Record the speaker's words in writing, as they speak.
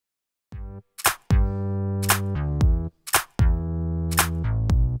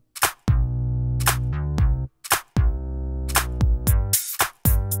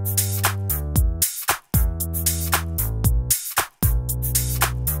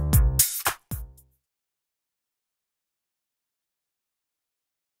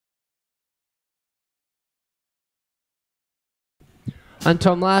I'm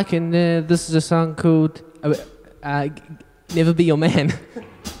Tom Lark, and this is a song called Never Be Your Man.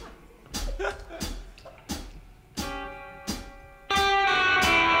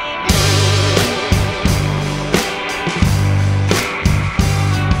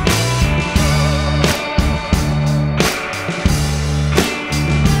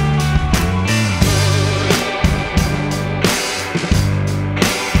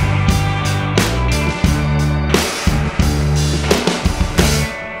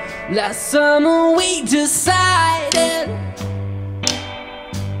 Last summer we decided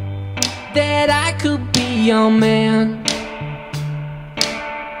that I could be your man,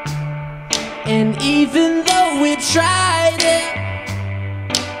 and even though we tried it,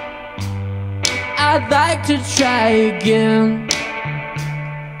 I'd like to try again.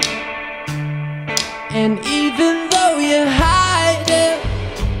 And even though you hide it,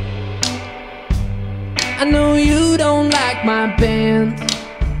 I know you don't like my band.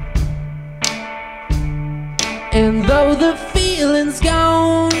 And though the feeling's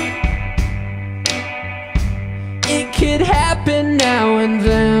gone, it could happen now and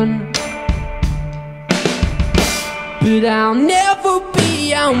then, but I'll never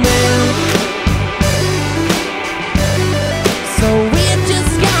be your man. So we're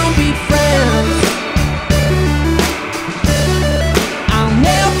just gonna be friends. I'll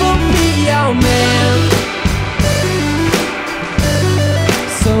never be your man.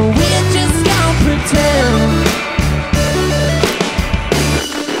 So we're just gonna pretend.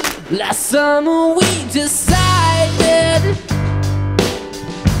 Last summer we decided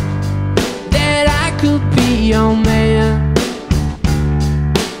that I could be your man,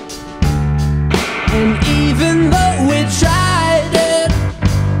 and even though we tried it,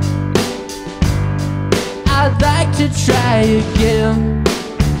 I'd like to try again.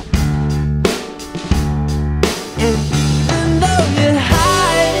 And even though you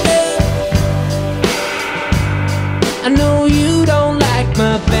hide it, I know you don't like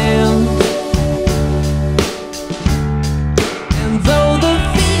my band. And though the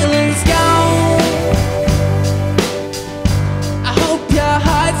feeling's gone, I hope your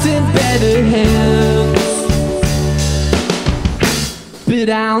heart's in better hands. But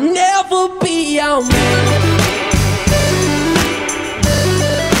I'll never be your man.